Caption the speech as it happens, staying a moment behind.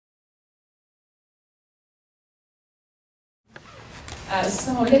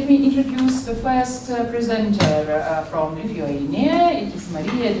So let me introduce the first presenter from Lithuania. It is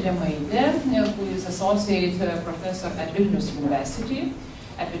Marija DREMAITန့, who is Associate Professor at Vilnius University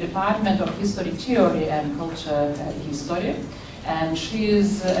at the Department of History Theory and Culture History. And she is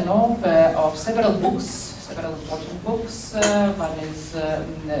an author of several books, several important books. One is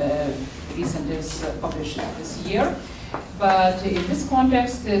recently published this year. But in this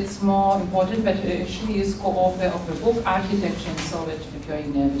context, it's more important that she is co-author of the book Architecture in Soviet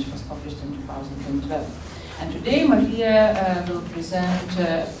Lithuania, which was published in 2012. And today, Marija will present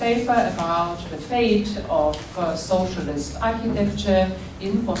a paper about the fate of socialist architecture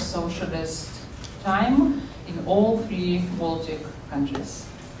in post-socialist time in all three Baltic countries.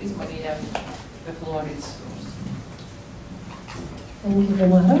 Please, Marija, the floor is yours. Thank you,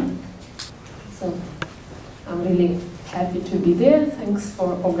 Romana. So, I'm really happy to be there. Thanks for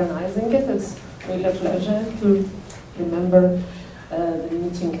organizing it. It's really a pleasure to remember the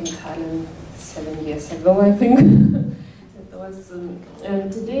meeting in Tallinn 7 years ago, I think. It was,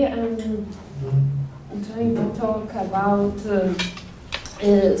 and today I'm trying to talk about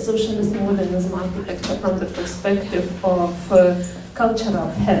socialist modernism architecture from the perspective of cultural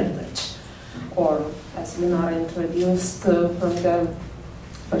heritage, or as Linara introduced, from the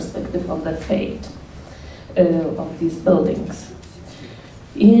perspective of the fate of these buildings.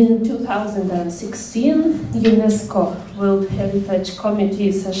 In 2016, UNESCO World Heritage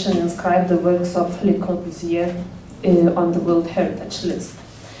Committee session inscribed the works of Le Corbusier on the World Heritage List.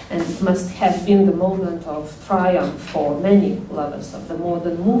 And it must have been the moment of triumph for many lovers of the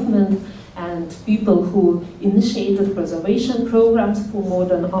modern movement and people who initiated preservation programs for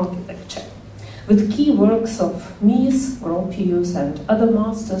modern architecture. With key works of Mies, Gropius, and other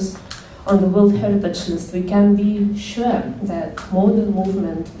masters on the World Heritage List, we can be sure that modern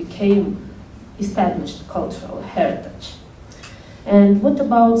movement became established cultural heritage. And what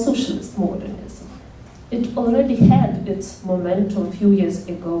about socialist modernism? It already had its momentum a few years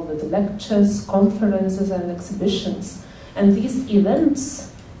ago with lectures, conferences, and exhibitions. And these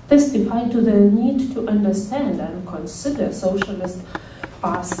events testify to the need to understand and consider socialist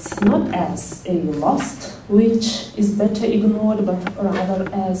pasts not as a lost, which is better ignored, but rather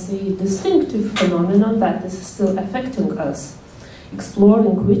as a distinctive phenomenon that is still affecting us,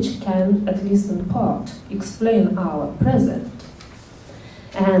 exploring which can, at least in part, explain our present.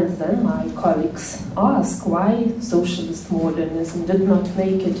 And then my colleagues ask why socialist modernism did not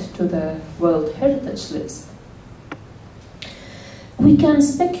make it to the World Heritage List. We can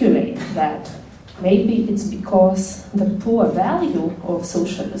speculate that maybe it's because the poor value of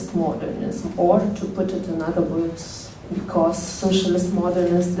socialist modernism, or to put it in other words, because socialist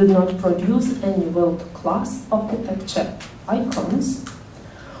modernists did not produce any world-class architecture icons,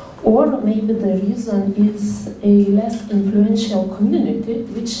 or maybe the reason is a less influential community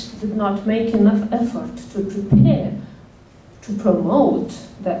which did not make enough effort to prepare to promote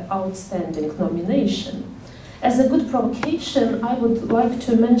the outstanding nomination. As a good provocation, I would like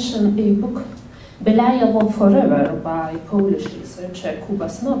to mention a book, Belayevo Forever, by Polish researcher Kuba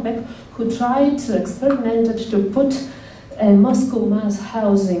Snopek, who tried to experiment to put a Moscow mass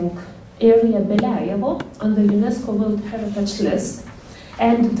housing area Belayevo on the UNESCO World Heritage List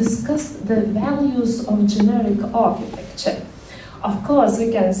and discussed the values of generic architecture. Of course,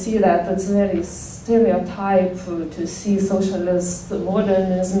 we can see that it's very stereotype to see socialist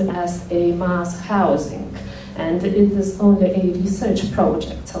modernism as a mass housing, and it is only a research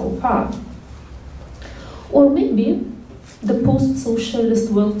project so far. Or maybe the post-socialist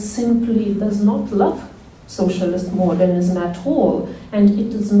world simply does not love socialist modernism at all, and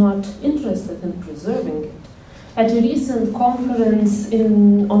it is not interested in preserving it. At a recent conference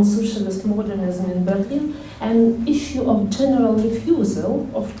on socialist modernism in Berlin, an issue of general refusal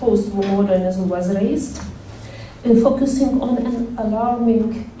of post-war modernism was raised, focusing on an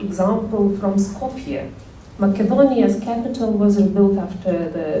alarming example from Skopje. Macedonia's capital was rebuilt after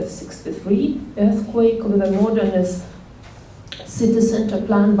the '63 earthquake with a modernist city center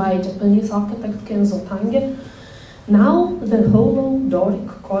planned by Japanese architect Kenzo Tange. Now the hollow Doric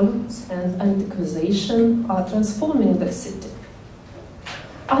columns and antiquization are transforming the city.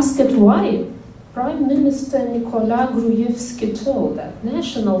 Asked why, Prime Minister Nicola Gruevski told that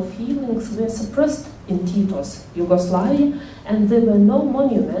national feelings were suppressed in Tito's Yugoslavia and there were no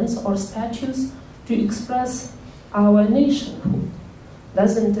monuments or statues to express our nationhood.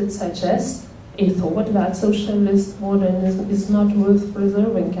 Doesn't it suggest a thought that socialist modernism is not worth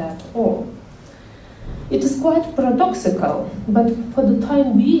preserving at all? It is quite paradoxical, but for the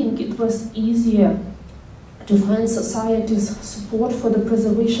time being it was easier to find society's support for the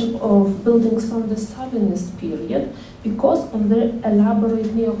preservation of buildings from the Stalinist period because of their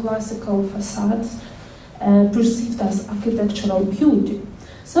elaborate neoclassical facades perceived as architectural beauty.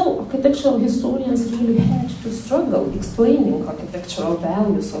 So architectural historians really had to struggle explaining architectural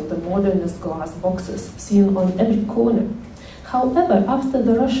values of the modernist glass boxes seen on every corner. However, after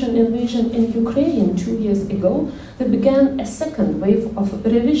the Russian invasion in Ukraine 2 years ago, there began a second wave of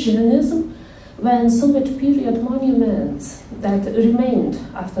revisionism when Soviet period monuments that remained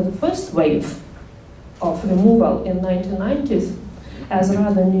after the first wave of removal in 1990s as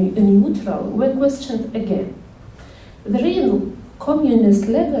rather neutral were questioned again. The real communist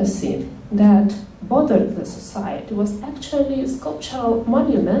legacy that bothered the society was actually sculptural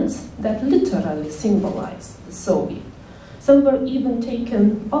monuments that literally symbolized the Soviet. Some were even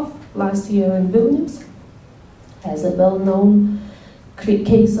taken off last year in Vilnius as a well-known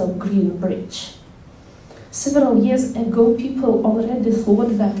case of Green Bridge. Several years ago, people already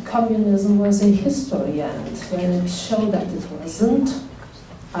thought that communism was a history, and when it showed that it wasn't,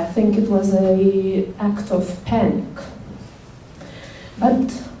 I think it was an act of panic.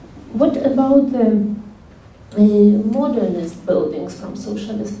 But what about the modernist buildings from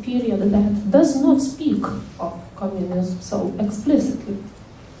socialist period that does not speak of communism so explicitly?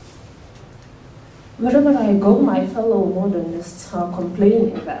 Wherever I go, my fellow modernists are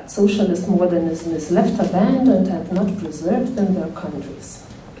complaining that socialist modernism is left abandoned and not preserved in their countries.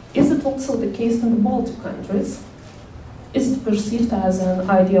 Is it also the case in the Baltic countries? Is it perceived as an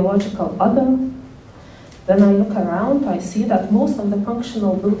ideological other? When I look around, I see that most of the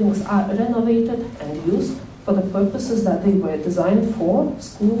functional buildings are renovated and used for the purposes that they were designed for: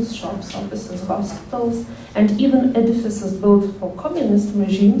 schools, shops, offices, hospitals, and even edifices built for communist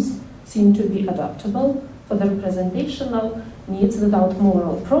regimes seem to be adaptable for the representational needs without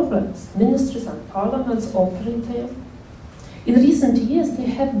moral problems. Ministries and parliaments operate there. In recent years, there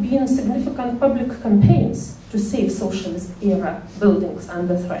have been significant public campaigns to save socialist-era buildings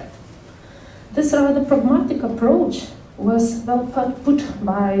under threat. This rather pragmatic approach was well put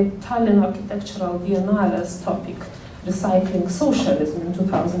by Tallinn Architectural Biennale's topic, Recycling Socialism, in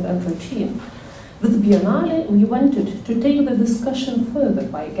 2013. With Biennale, we wanted to take the discussion further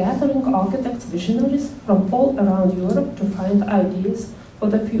by gathering architects, visionaries from all around Europe to find ideas for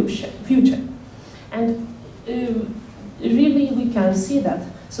the future. And really, we can see that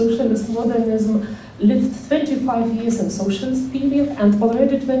socialist modernism lived 25 years in socialist period and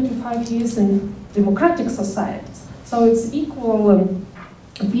already 25 years in democratic societies. So it's equal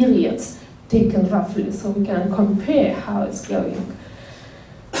periods taken roughly, so we can compare how it's going.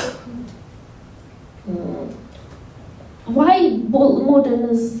 Why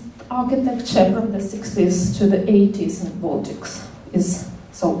modernist architecture from the 60s to the 80s in the Baltics is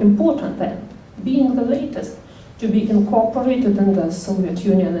so important then, being the latest to be incorporated in the Soviet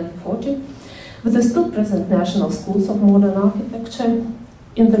Union in 1940, with the still present national schools of modern architecture.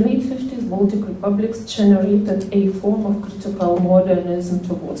 In the late 50s, Baltic republics generated a form of critical modernism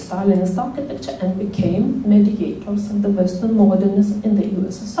towards Stalinist architecture and became mediators of the Western modernism in the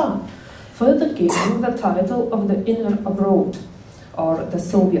USSR, further gaining the title of the inner abroad, or the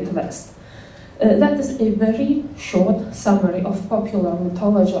Soviet West. That is a very short summary of popular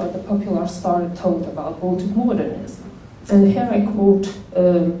mythology or the popular story told about Baltic modernism. And here I quote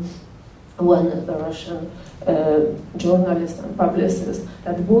one of the Russian journalist and publicist,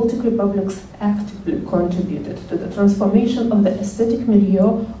 that Baltic republics actively contributed to the transformation of the aesthetic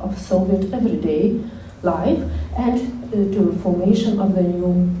milieu of Soviet everyday life and to the formation of the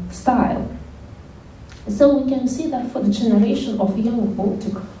new style. So we can see that for the generation of young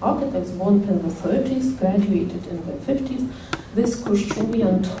Baltic architects born in the 30s, graduated in the 50s, this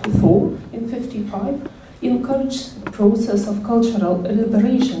Khrushchevian thaw in 55 encouraged the process of cultural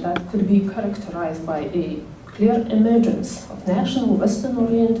liberation that could be characterized by a clear emergence of national,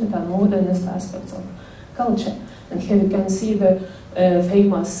 Western-oriented and modernist aspects of culture. And here you can see the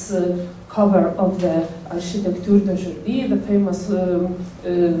famous cover of the Architecture d'Aujourd'hui, the famous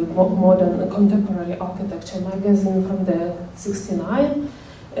modern contemporary architecture magazine from the 69,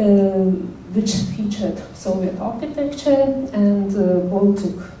 which featured Soviet architecture, and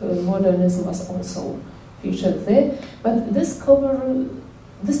Baltic modernism was also featured there. But this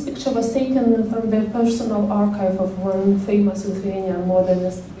picture was taken from the personal archive of one famous Lithuanian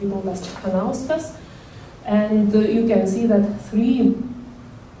modernist, Vytautas Čekanauskas, and you can see that three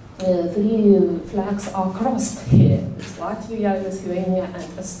flags are crossed here. It's Latvia, Lithuania, and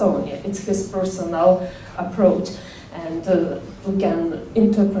Estonia. It's his personal approach, and we can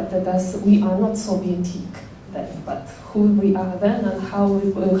interpret it as we are not Sovietic, then, but who we are then and how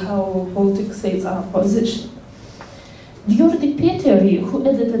Baltic states are positioned. Jordi Peteri, who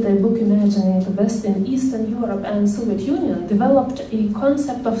edited a book imagining the West in Eastern Europe and Soviet Union, developed a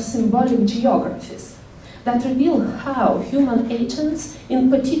concept of symbolic geographies that reveal how human agents,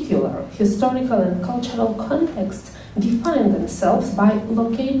 in particular historical and cultural contexts, define themselves by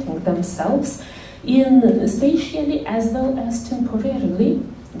locating themselves in spatially as well as temporarily,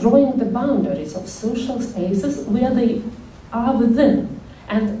 drawing the boundaries of social spaces where they are within,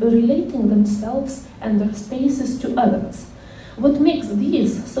 and relating themselves and their spaces to others. What makes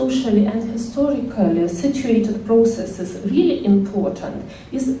these socially and historically situated processes really important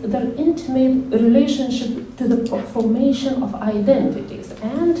is their intimate relationship to the formation of identities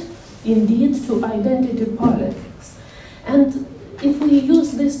and, indeed, to identity politics. And if we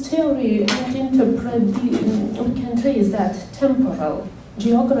use this theory and interpret, we can trace that temporal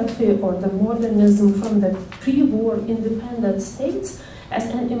geography or the modernism from the pre-war independent states as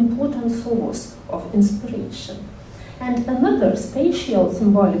an important source of inspiration. And another spatial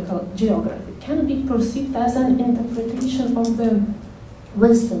symbolical geography can be perceived as an interpretation of the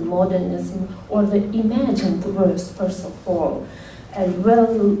Western modernism or the imagined West, first of all, as well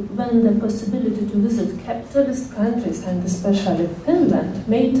when the possibility to visit capitalist countries, and especially Finland,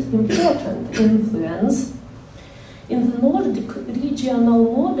 made important influence. In the Nordic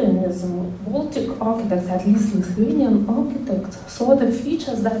regional modernism, Baltic architects, at least Lithuanian architects, saw the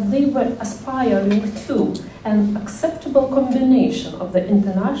features that they were aspiring to, an acceptable combination of the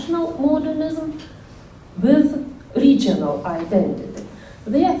international modernism with regional identity.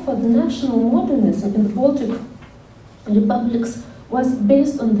 Therefore, the national modernism in the Baltic republics was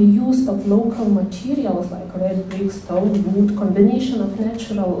based on the use of local materials like red brick, stone, wood, combination of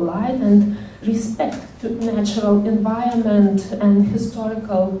natural light and respect to natural environment and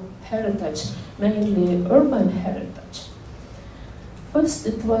historical heritage, mainly urban heritage. First,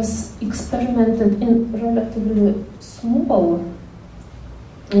 it was experimented in relatively small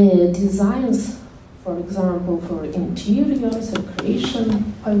designs, for example, for interiors,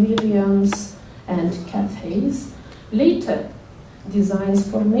 recreation pavilions, and cafes. Later, designs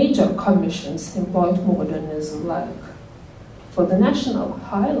for major commissions employed modernism, like for the national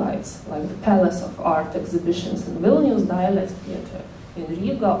highlights, like the Palace of Art exhibitions in Vilnius, Dialect Theatre in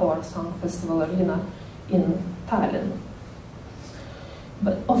Riga, or Song Festival Arena in Tallinn.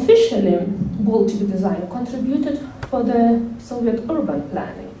 But officially, Baltic design contributed for the Soviet urban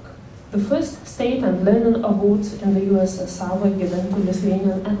planning. The first state and Lenin awards in the USSR were given to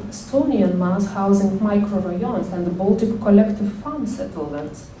Lithuanian and Estonian mass housing microrayons and the Baltic collective farm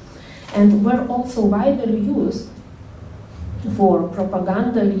settlements, and were also widely used for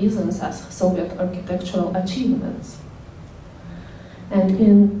propaganda reasons as Soviet architectural achievements. And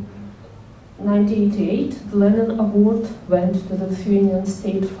in 1988, the Lenin Award went to the Lithuanian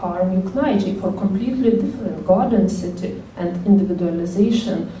state farm Uknaitė for completely different garden city and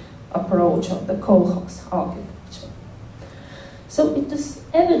individualization approach of the kolkhoz architecture. So it is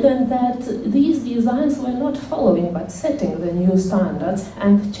evident that these designs were not following but setting the new standards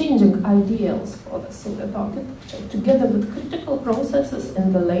and changing ideals for the Soviet architecture, together with critical processes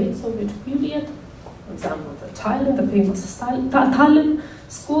in the late Soviet period. For example, the famous Tallinn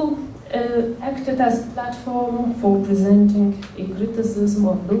school acted as a platform for presenting a criticism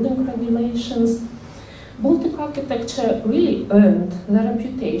of building regulations. Baltic architecture really earned the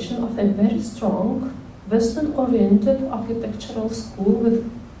reputation of a very strong, Western-oriented architectural school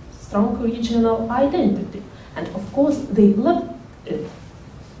with strong regional identity. And of course, they loved it.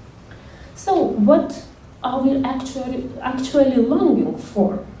 So what are we actually longing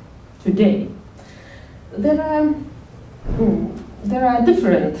for today? There are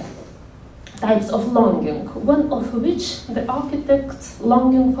different types of longing, one of which the architects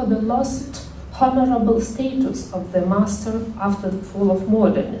longing for the lost honorable status of the master after the fall of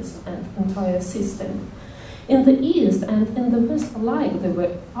modernism and entire system. In the East and in the West alike, there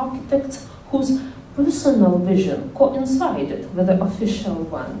were architects whose personal vision coincided with the official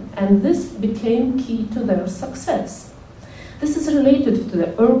one, and this became key to their success. This is related to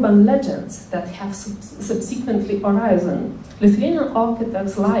the urban legends that have subsequently arisen. Lithuanian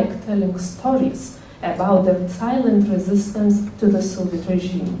architects like telling stories about their silent resistance to the Soviet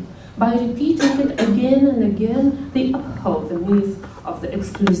regime. By repeating it again and again, they uphold the myth of the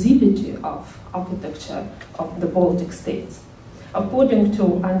exclusivity of architecture of the Baltic states. According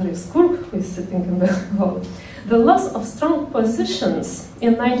to Andrei Skurk, who is sitting in the hall, the loss of strong positions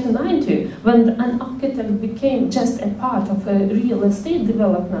in 1990, when an architect became just a part of a real estate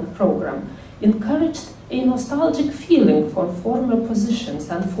development program, encouraged a nostalgic feeling for former positions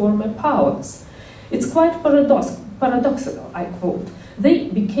and former powers. It's quite paradoxical, I quote. They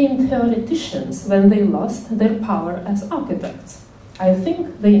became theoreticians when they lost their power as architects. I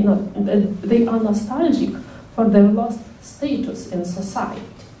think they are nostalgic for their lost status in society.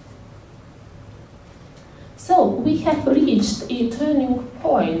 So we have reached a turning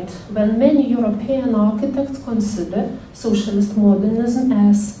point when many European architects consider socialist modernism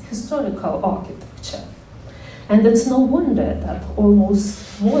as historical architecture. And it's no wonder that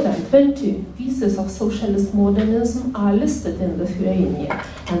almost more than 20 pieces of socialist modernism are listed in Lithuania,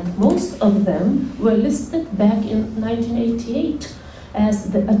 and most of them were listed back in 1988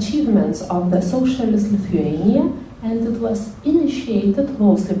 as the achievements of the socialist Lithuania, and it was initiated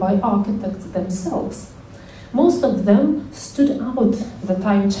mostly by architects themselves. Most of them stood out the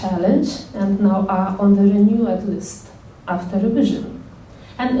time challenge and now are on the renewed list after revision.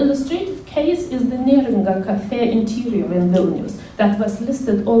 An illustrative case is the Neringa Cafe interior in Vilnius that was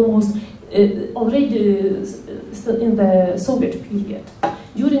listed almost already still in the Soviet period.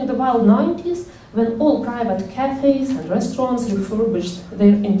 During the wild 90s, when all private cafes and restaurants refurbished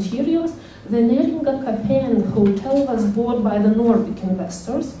their interiors, the Neringa Cafe and hotel was bought by the Nordic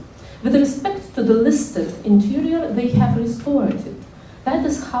investors. With respect to the listed interior, they have restored it. That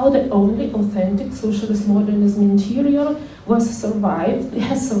is how the only authentic socialist modernism interior has survived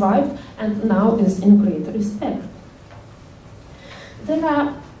and now is in great respect. There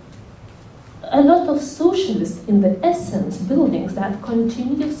are a lot of socialists in the essence buildings that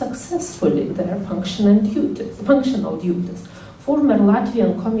continue successfully their functional duties. Former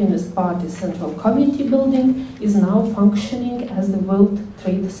Latvian Communist Party Central Committee building is now functioning as the World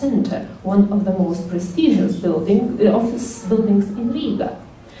Trade Center, one of the most prestigious office buildings in Riga.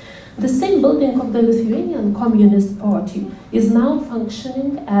 The same building of the Lithuanian Communist Party is now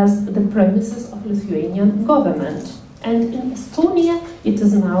functioning as the premises of Lithuanian government. And in Estonia, it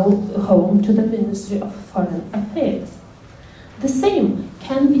is now home to the Ministry of Foreign Affairs. The same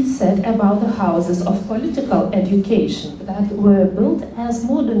can be said about the houses of political education that were built as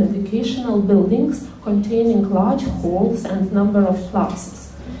modern educational buildings containing large halls and number of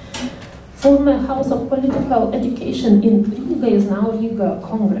classes. Former House of Political Education in Riga is now Riga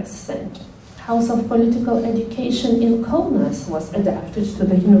Congress Center. House of Political Education in Kaunas was adapted to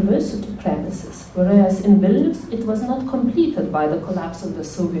the university premises, whereas in Vilnius it was not completed by the collapse of the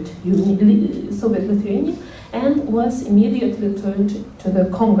Soviet Lithuania and was immediately turned to the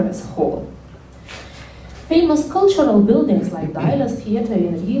Congress Hall. Famous cultural buildings like Dailės Theatre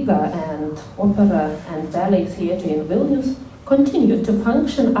in Riga and Opera and Ballet Theatre in Vilnius continued to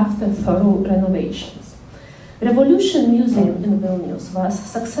function after thorough renovations. Revolution Museum in Vilnius was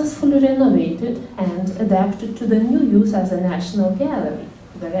successfully renovated and adapted to the new use as a national gallery.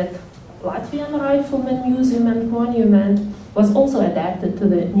 The Red Latvian Rifleman Museum and Monument was also adapted to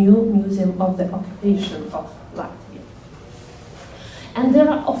the new Museum of the Occupation of Latvia. And there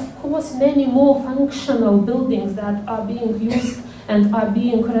are, of course, many more functional buildings that are being used and are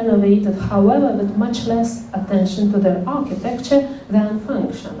being renovated, however, with much less attention to their architecture than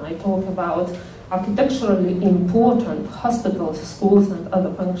function. I talk about architecturally important hospitals, schools, and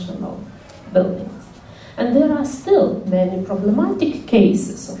other functional buildings. And there are still many problematic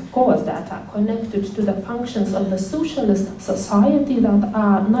cases, of course, that are connected to the functions of the socialist society that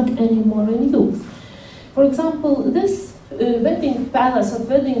are not anymore in use. For example, this wedding palace of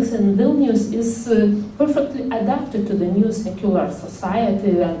weddings in Vilnius is perfectly adapted to the new secular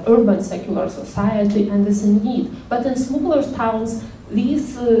society and urban secular society and is in need. But in smaller towns,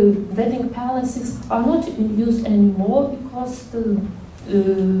 these wedding palaces are not in use anymore because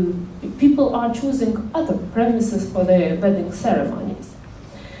people are choosing other premises for their wedding ceremonies.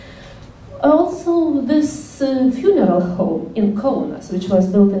 Also, this funeral home in Kaunas, which was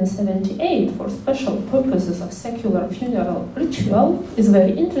built in '78 for special purposes of secular funeral ritual, is a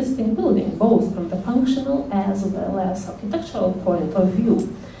very interesting building, both from the functional as well as architectural point of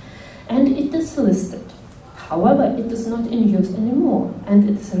view. And it is listed. However, it is not in use anymore, and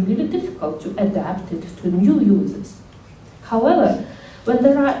it is really difficult to adapt it to new uses. However, when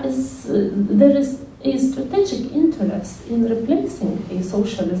there is a strategic interest in replacing a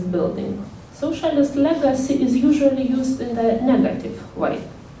socialist building, socialist legacy is usually used in a negative way.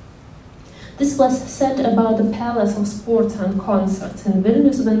 This was said about the Palace of Sports and Concerts in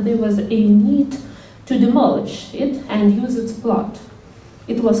Vilnius when there was a need to demolish it and use its plot.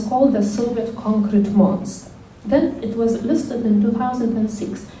 It was called the Soviet concrete monster. Then it was listed in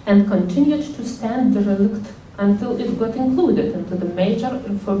 2006 and continued to stand derelict until it got included into the major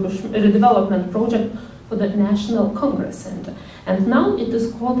redevelopment project for the National Congress Center. And now it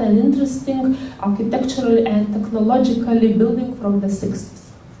is called an interesting architecturally and technologically building from the 60s.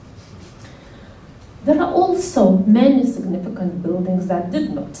 There are also many significant buildings that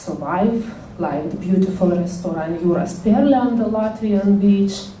did not survive, like the beautiful restaurant Jūras Perle on the Latvian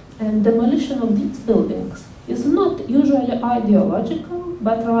beach, and demolition of these buildings is not usually ideological,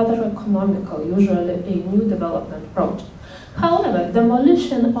 but rather economical, usually a new development project. However,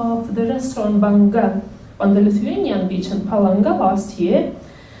 demolition of the restaurant Banga on the Lithuanian beach in Palanga last year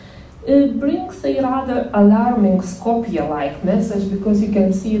brings a rather alarming Skopje-like message, because you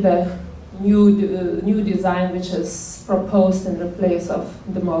can see the new design which is proposed in the place of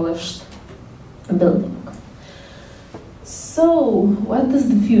demolished building. So, what is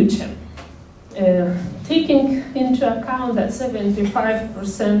the future? Taking into account that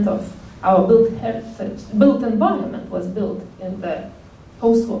 75% of our built environment was built in the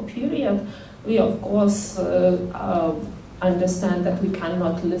post-war period, we of course understand that we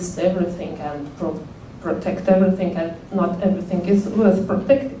cannot list everything and protect everything, and not everything is worth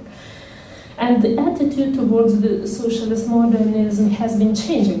protecting. And the attitude towards the socialist modernism has been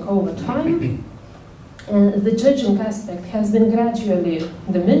changing over time. And the judging aspect has been gradually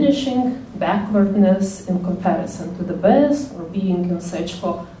diminishing, backwardness in comparison to the West, or being in search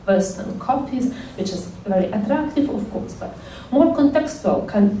for Western copies, which is very attractive, of course, but more contextual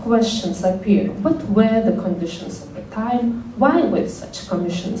questions appear. What were the conditions of the time? Why were such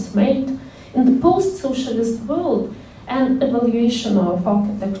commissions made? In the post-socialist world, an evaluation of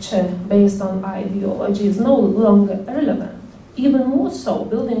architecture based on ideology is no longer relevant. Even more so,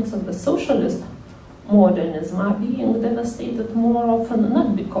 buildings of the socialist modernism are being devastated more often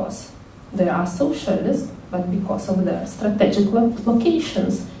not because they are socialist, but because of their strategic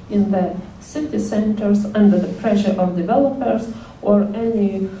locations in the city centers under the pressure of developers or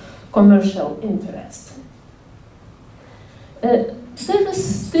any commercial interest. There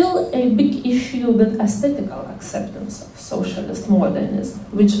is still a big issue with aesthetical acceptance of socialist modernism,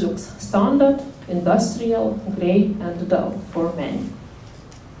 which looks standard, industrial, grey and dull for many.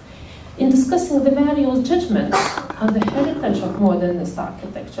 In discussing the various judgments on the heritage of modernist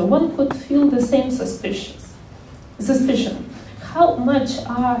architecture, one could feel the same suspicion. How much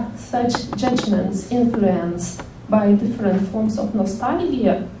are such judgments influenced by different forms of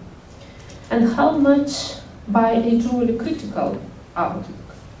nostalgia, and how much by a truly critical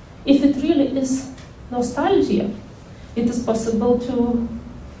outlook? If it really is nostalgia, is it possible to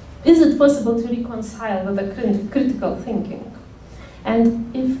reconcile with a critical thinking?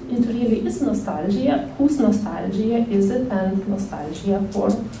 And if it really is nostalgia, whose nostalgia is it, and nostalgia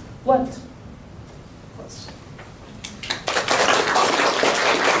for what? Question.